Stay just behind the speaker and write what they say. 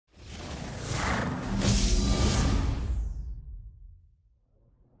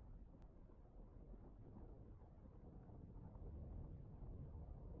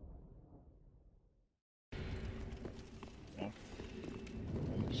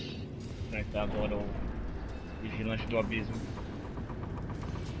enfrentar agora o vigilante do abismo.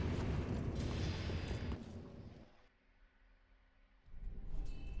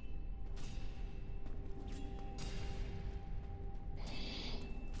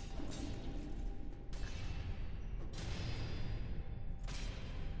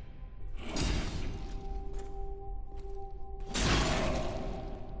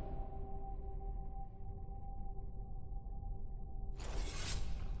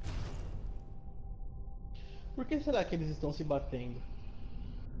 Por que será que eles estão se batendo?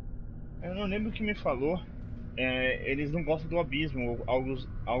 Eu não lembro o que me falou. Eles não gostam do abismo ou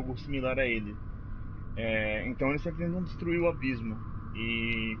algo similar a ele. Então eles sempre tentam destruir o abismo.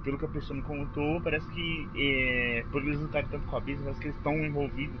 E pelo que a pessoa me contou, parece que por eles lutarem tanto com o abismo, parece que eles estão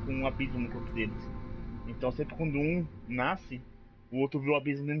envolvidos com um abismo no corpo deles. Então sempre quando um nasce, o outro vê o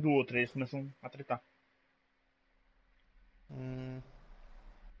abismo dentro do outro, aí eles começam a tretar. Hum,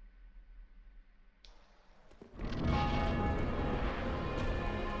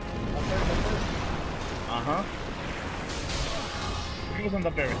 aperta. Aham. Por que você não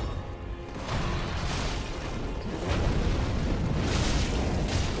dá parry?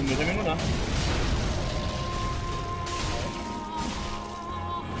 O meu também não dá.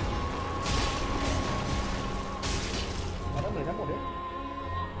 Caramba, ele já morreu?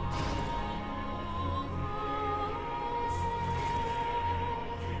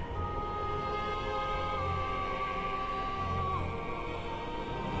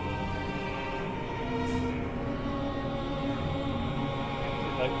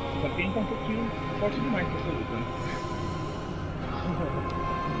 Você sabe que a gente tá um pouquinho forte demais pra essa luta, né?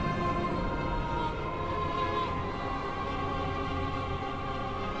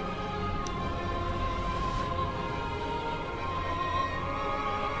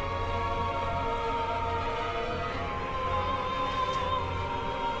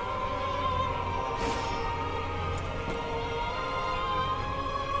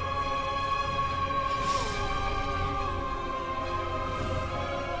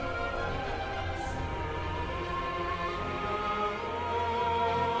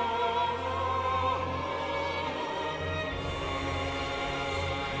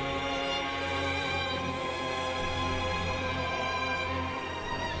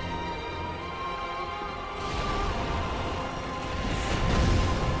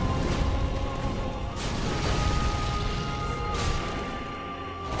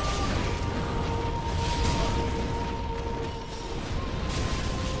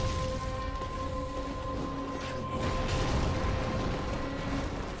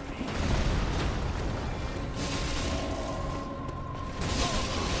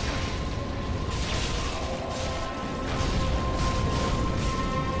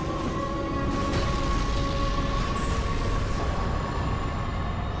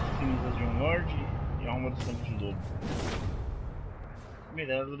 Cinzas de um Lorde e alma do sangue de lobo.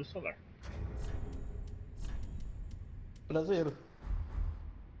 Medalha do solar. Brasileiro.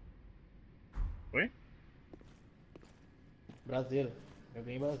 Oi? Brasileiro. Eu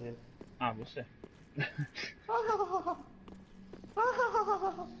ganhei brasileiro. Ah, você.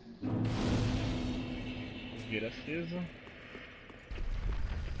 Fogueira acesa.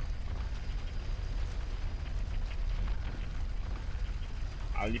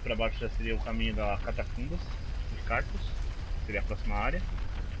 Ali pra baixo já seria o caminho da Catacumbas de Cartos. Seria a próxima área.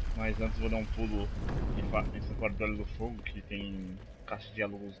 Mas antes vou dar um pulo em Santuário do Fogo, que tem caixa de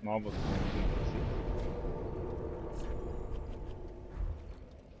diálogos novas com os NPCs.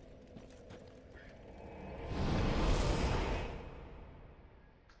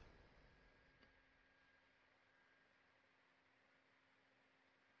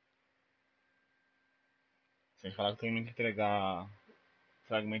 Sem falar que tem que entregar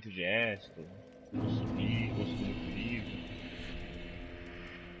fragmento de Esto, osso do muito vivo,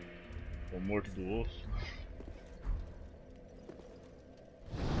 o morto do osso.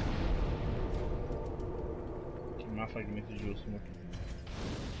 Queimar fragmento de osso morto vivo.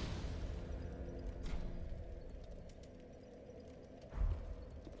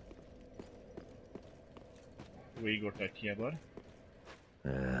 O Igor tá aqui agora.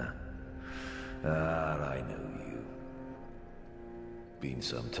 I know you. Been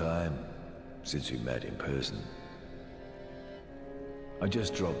some time since we met in person. I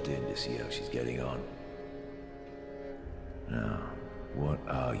just dropped in to see how she's getting on. Now, what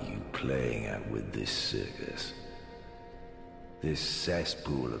are you playing at with this circus? This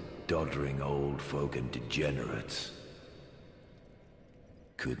cesspool of doddering old folk and degenerates?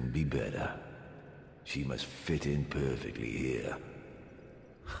 Couldn't be better. She must fit in perfectly here.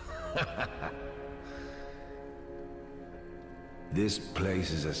 This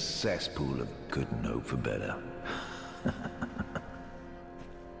place is a cesspool of couldn't hope for better.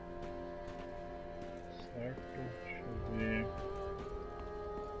 Certo, deixa eu ver.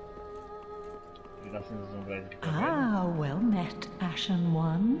 Ligações dos umbrais aqui pra Ah, well met, Ashen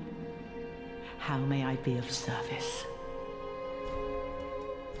One. How may I be of service?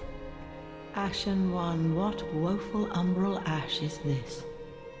 Ashen One, what woeful umbral ash is this?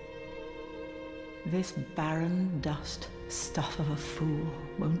 This barren dust, stuff of a fool,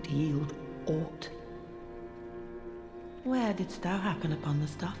 won't yield aught. Where didst thou happen upon the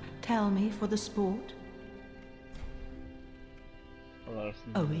stuff? Tell me for the sport.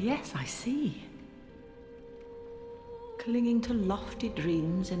 Oh yes, I see. Clinging to lofty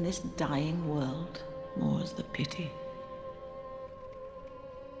dreams in this dying world, more's the pity.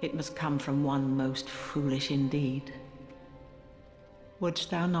 It must come from one most foolish indeed.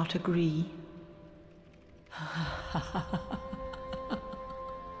 Wouldst thou not agree?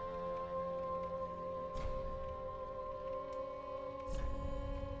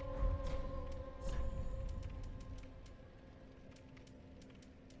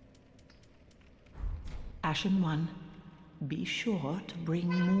 Ashen One, be sure to bring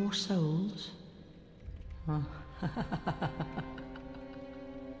more souls.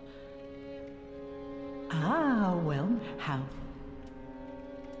 Ah, well, how?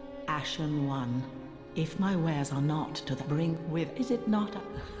 Ashen One, if my wares are not to the bring with, is it not a...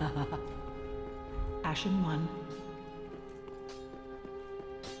 Ashen One.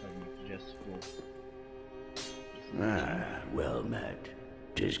 Ah, well met.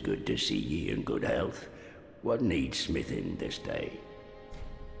 'Tis good to see ye in good health. What needs smithing this day?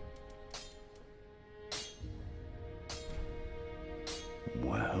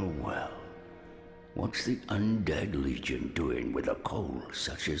 Well, well. What's the undead legion doing with a coal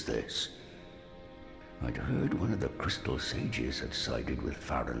such as this? I'd heard one of the crystal sages had sided with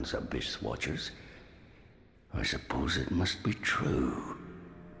Farron's abyss watchers. I suppose it must be true.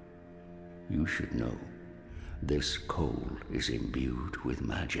 You should know. This coal is imbued with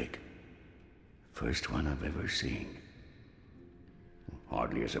magic. First one I've ever seen.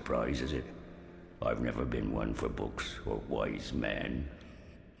 Hardly a surprise, is it? I've never been one for books or wise men.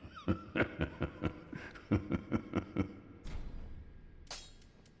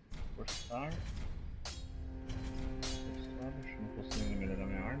 Forçar. Acho que não consigo melhorar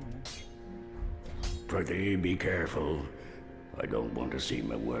minha arma, né? Prithee, be careful. I don't want to see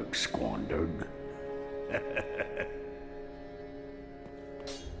my work squandered.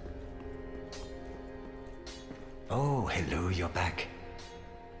 Oh, hello, you're back.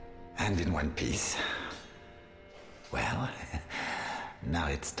 And in one piece. Well, now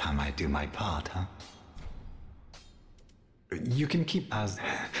it's time I do my part, huh? You can keep us.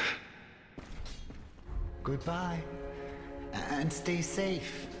 Goodbye. And stay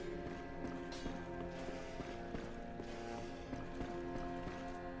safe.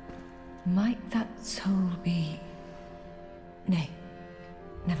 Might that soul be... Nay,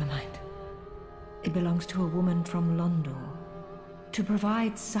 never mind. It belongs to a woman from Londor. To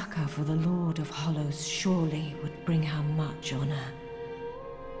provide succor for the Lord of Hollows surely would bring her much honor.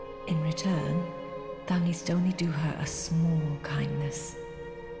 In return, thou needst only do her a small kindness.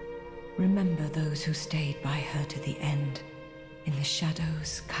 Remember those who stayed by her to the end, in the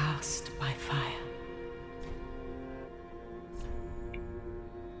shadows cast by fire.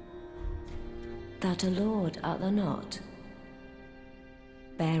 That a lord art thou not?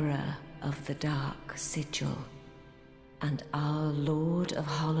 Bearer of the dark sigil, and our Lord of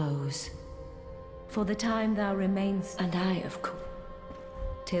Hollows. For the time thou remainst, and I of course,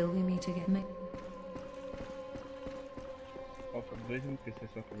 till we meet again. Falta 2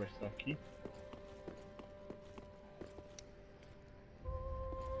 NPCs pra conversar aqui.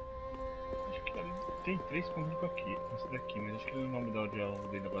 Acho que tem 3 comigo aqui, esse daqui, mas acho que ele não vai mudar o diálogo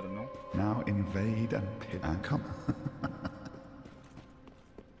dele agora não. Now invade and pit and come.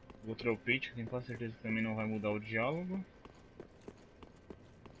 O outro é o Pate, tenho quase certeza que também não vai mudar o diálogo.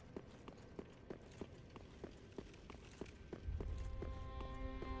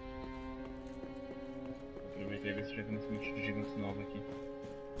 Aproveitei e ver se já tem uma semente de gigantes nova aqui.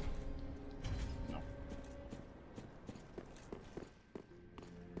 Não.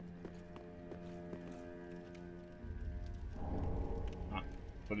 Ah,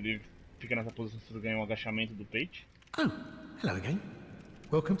 quando ele fica nessa posição você ganha um agachamento do Pate. Oh, hello again.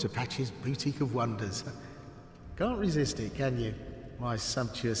 Welcome to Patch's Boutique of Wonders. Can't resist it, can you? My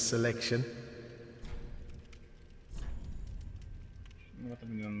sumptuous selection. Não vai estar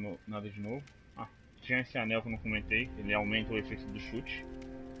me dando nada de novo. Ah, tinha esse anel que eu não comentei, ele aumenta o efeito do chute.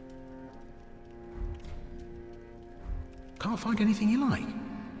 Can't find anything you like?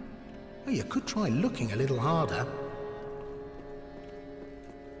 Well, you could try looking a little harder.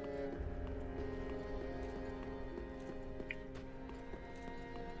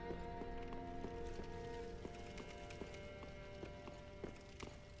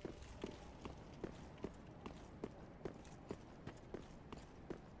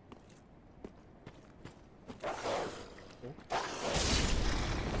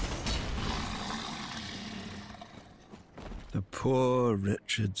 The poor,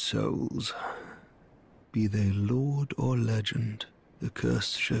 wretched souls. Be they lord or legend, the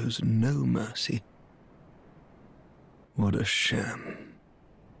curse shows no mercy. What a sham.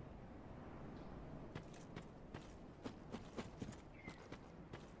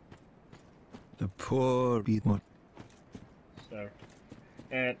 The poor be what? Certo.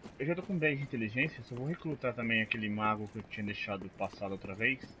 Eu já tô com 10 de inteligência, só vou recrutar também aquele mago que eu tinha deixado passado outra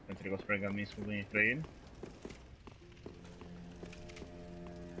vez, pra entregar os pergaminhos que eu ganhei pra ele.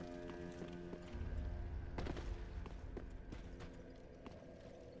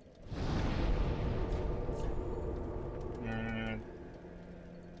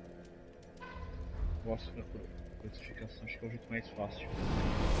 Gosto da classificação, acho que é o jeito mais fácil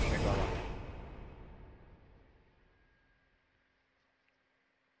de chegar lá.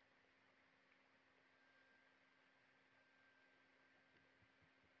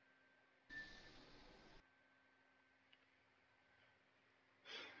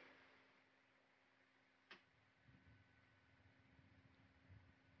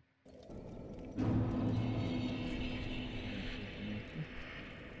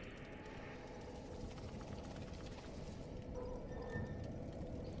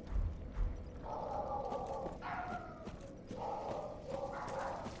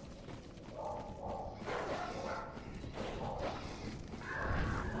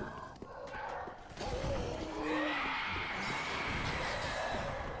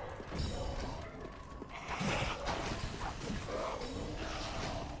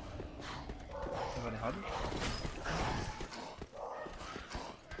 Errado.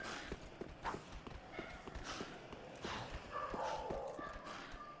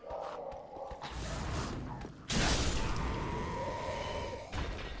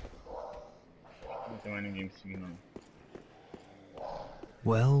 Não tem mais ninguém me seguindo.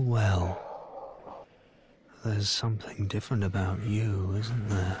 Well, well. There's something different about you, isn't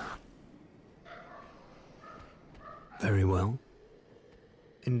there? Very well.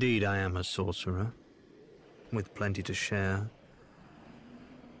 Indeed, I am a sorcerer, with plenty to share.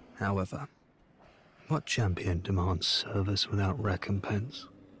 However, what champion demands service without recompense?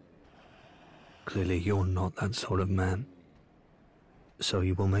 Clearly, you're not that sort of man. So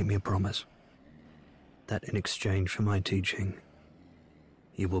you will make me a promise that in exchange for my teaching,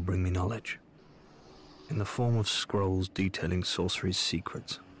 you will bring me knowledge in the form of scrolls detailing sorcery's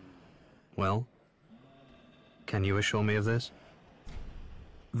secrets. Well, can you assure me of this?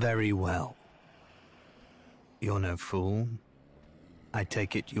 Very well. You're no fool. I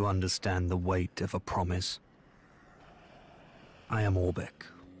take it you understand the weight of a promise. I am Orbeck,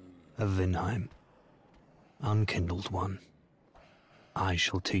 of Vinheim, unkindled one. I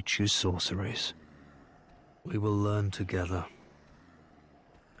shall teach you sorceries. We will learn together.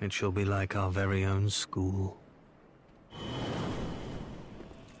 It shall be like our very own school.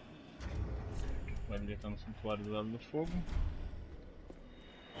 Vai diretar no santuário do lado do fogo.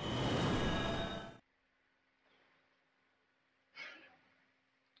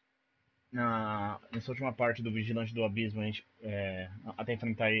 Nessa última parte do Vigilante do Abismo, a gente, até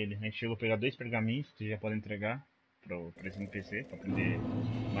enfrentar ele, a gente chegou a pegar 2 pergaminhos que já podem entregar para esse NPC, para aprender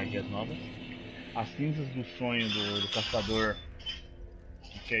magias novas. As cinzas do sonho do caçador.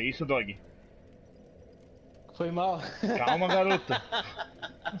 Que é isso, Dog? Foi mal. Calma, garota.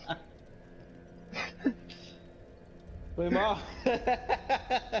 Foi mal.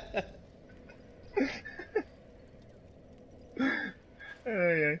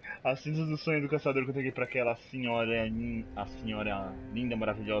 Ai, ai. As cinzas do sonho do caçador que eu peguei pra aquela senhora, a senhora linda,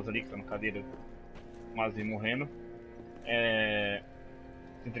 maravilhosa ali que tá na cadeira quase morrendo.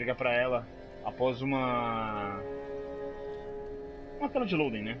 Entregar pra ela após uma tela de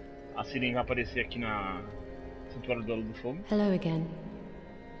loading, né? A Siren vai aparecer aqui na Santuário do Lado do Fogo. Hello again.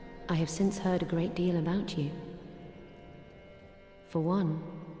 I have since heard a great deal about you. For one,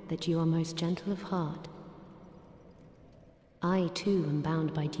 that you are most gentle of heart. I too am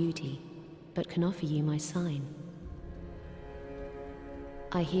bound by duty, but can offer you my sign.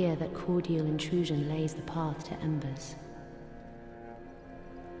 I hear that cordial intrusion lays the path to embers.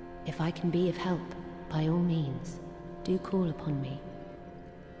 If I can be of help, by all means, do call upon me.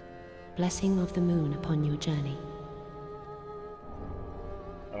 Blessing of the moon upon your journey.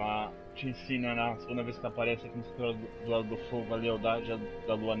 Ela te ensina na segunda vez que aparece aqui no setor do lado do fogo a lealdade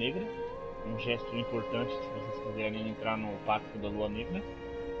da Lua Negra. Um gesto importante se vocês quiserem entrar no pacto da Lua Negra.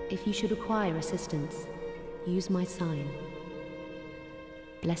 If you should require assistance, use my sign.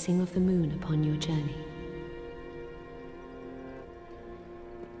 Blessing of the moon upon your journey.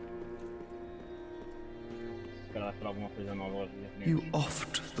 Ela vai falar alguma coisa nova hoje. You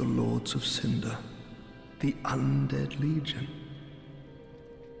offed the Lords of Cinder, the Undead Legion.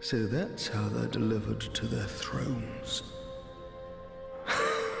 So that's how they're delivered to their thrones.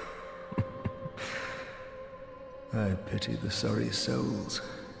 I pity the sorry souls.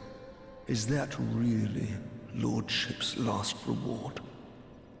 Is that really Lordship's last reward?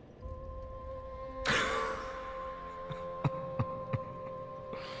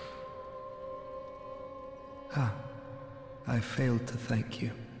 I failed to thank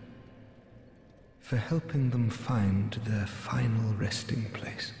you for helping them find their final resting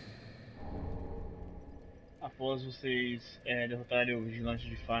place. Após vocês derrotarem o Vigilante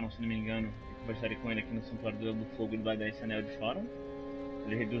de Faron, se não me engano, e conversarem com ele aqui no Santuário do Fogo, ele vai dar esse anel de Faron.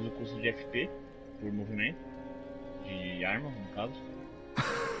 Ele reduz o custo de FP por movimento, de arma, no caso.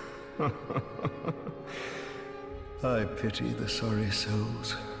 I pity the sorry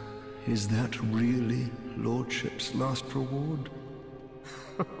souls. Is that really Lordship's last reward?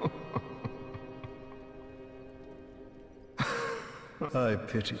 I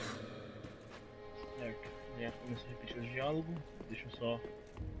pity. Certo, já começou a repetir o diálogo. Deixa eu só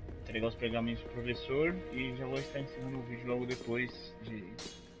entregar os pergaminhos pro professor e já vou estar ensinando o vídeo logo depois de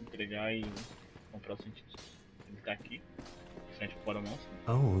entregar e comprar os sentidos. Ele tá aqui, de frente para o monstro.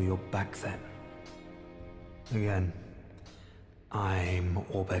 Oh, you're back then. Again. I'm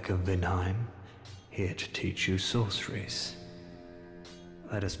Orbeck of Vinheim, here to teach you sorceries.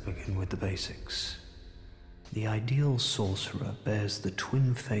 Let us begin with the basics. The ideal sorcerer bears the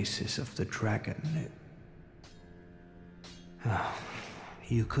twin faces of the dragon.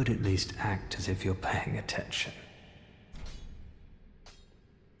 You could at least act as if you're paying attention.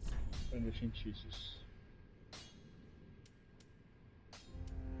 Feitiços.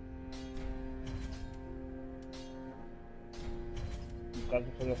 No caso,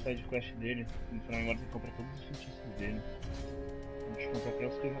 vou fazer a side quest dele. No final, agora tem que comprar todos os feitiços dele. Deixa eu comprar até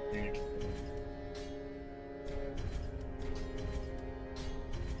os que eu já tenho aqui.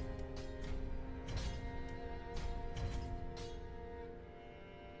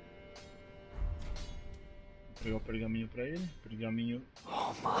 Vou pegar o pergaminho pra ele. Pergaminho.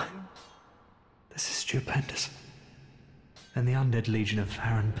 Oh my. This is stupendous. And the Undead Legion of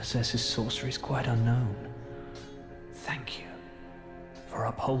Farron possesses sorceries quite unknown. Thank you for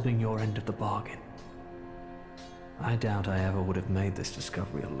upholding your end of the bargain. I doubt I ever would have made this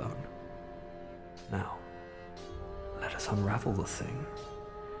discovery alone. Now, let us unravel the thing,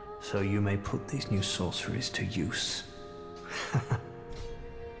 so you may put these new sorceries to use.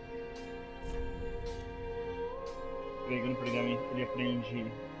 Pegando o pergaminho, ele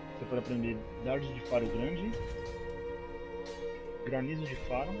aprende. Você pode aprender dardos de faro grande, granizo de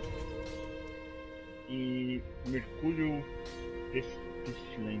faro e mercúrio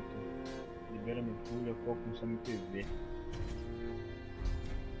pestilento. Libera mercúrio, a qual consome PV.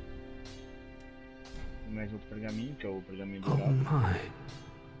 E mais outro pergaminho, que é o pergaminho dourado. Oh my.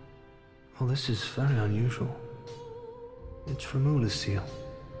 Well, this is very unusual. It's from Ulasil,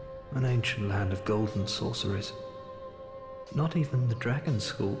 an ancient land of golden sorceries. Not even the Dragon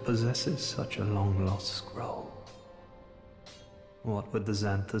School possesses such a long-lost scroll. What would the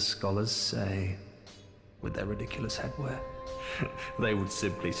Xanthus scholars say with their ridiculous headwear? They would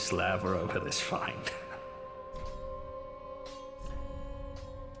simply slaver over this find.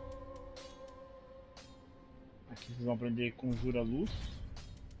 Aqui vocês vão aprender Conjura Luz.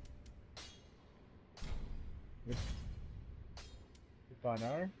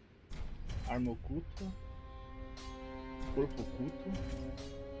 Reparar. Arma Oculta. Corpo Oculto.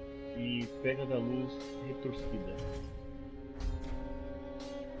 E Pega da Luz Retorcida.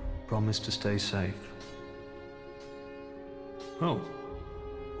 Promise to stay safe. Oh,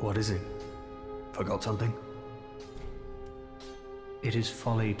 what is it? Forgot something? It is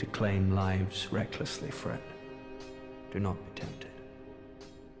folly to claim lives recklessly, friend. Do not be tempted.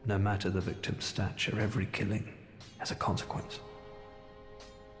 No matter the victim's stature, every killing has a consequence.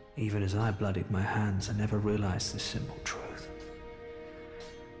 Even as I bloodied my hands, I never realized this simple truth.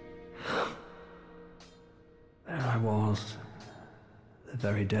 There I was, the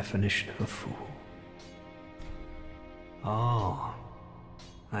very definition of a fool. Ah,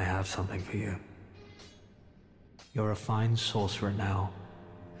 I have something for you. You're a fine sorcerer now,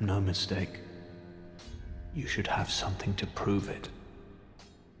 no mistake. You should have something to prove it.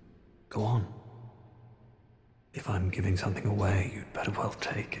 Go on. If I'm giving something away, you'd better well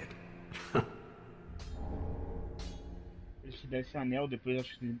take it. Ele te dá esse anel, depois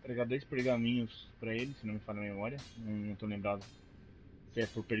acho que tem que entregar 2 pergaminhos pra ele, se não me falha a memória. Não tô lembrado se é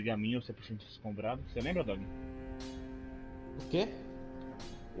por pergaminho ou se é por feitiços comprados. Você lembra, Dog? O quê?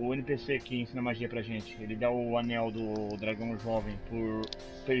 O NPC que ensina magia pra gente, ele dá o anel do dragão jovem por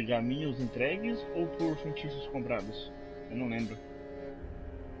pergaminhos entregues ou por feitiços comprados? Eu não lembro.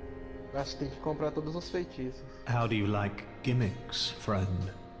 Acho que tem que comprar todos os feitiços. How do you like gimmicks, friend?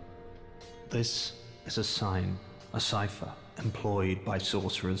 This is a sign, a cipher, employed by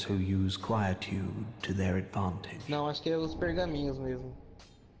sorcerers who use quietude to their advantage. Não, acho que é os pergaminhos mesmo.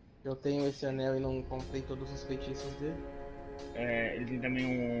 Eu tenho esse anel e não comprei todos os feitiços dele. Ele tem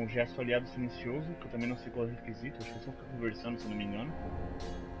também um gesto aliado silencioso, que eu também não sei qual é o requisito, acho que é só ficar conversando, se eu não me engano.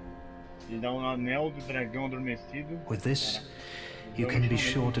 Ele dá um anel do dragão adormecido. With this, you can be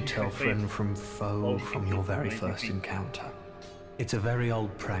sure to tell friend from foe from your very first encounter. It's a very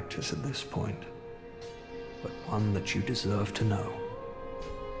old practice at this point, but one that you deserve to know.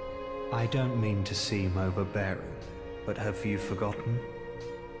 I don't mean to seem overbearing, but have you forgotten?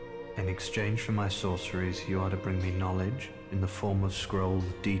 In exchange for my sorceries, you are to bring me knowledge in the form of scrolls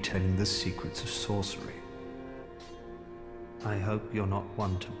detailing the secrets of sorcery. I hope you're not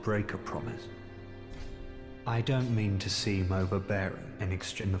one to break a promise. I don't mean to seem overbearing. In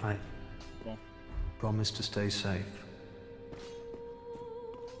exchange, I promise to stay safe.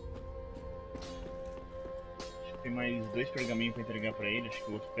 Acho que tem mais 2 pergaminhos pra entregar pra ele, acho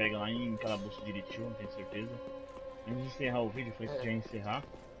que o outro pega lá em calabouço de Iritil, não tenho certeza. Antes de encerrar o vídeo, foi que já ia encerrar.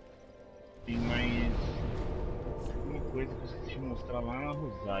 Tem mais uma coisa que eu esqueci de mostrar lá na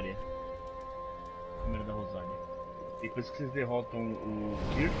Rosária. Câmera da Rosária. Depois que vocês derrotam o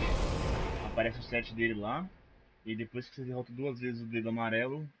Kirk, aparece o set dele lá. E depois que vocês derrotam 2 vezes o dedo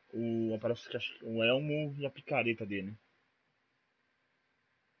amarelo, aparece o elmo e a picareta dele.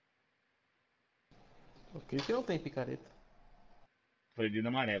 O Kirk não tem picareta. Foi o dedo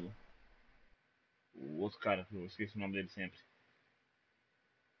amarelo. O outro cara, eu esqueci o nome dele sempre.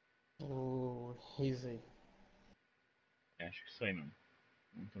 O Rizei. Acho que isso aí mesmo.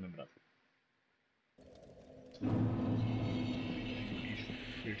 Não tô lembrado. O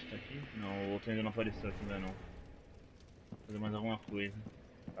Kirk tá aqui? Não, o outro ainda não apareceu aqui ainda não. Vou fazer mais alguma coisa.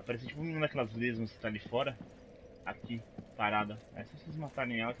 Apareceu tipo uma daquelas lesmas que tá ali fora. Aqui, parada. É só vocês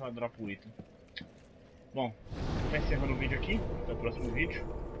matarem ela que ela dropa o item. Bom, vou encerrando o vídeo aqui. Até o próximo vídeo.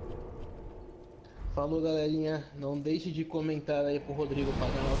 Falou, galerinha. Não deixe de comentar aí pro Rodrigo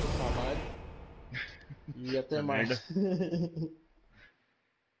pagar nosso salário. E até mais.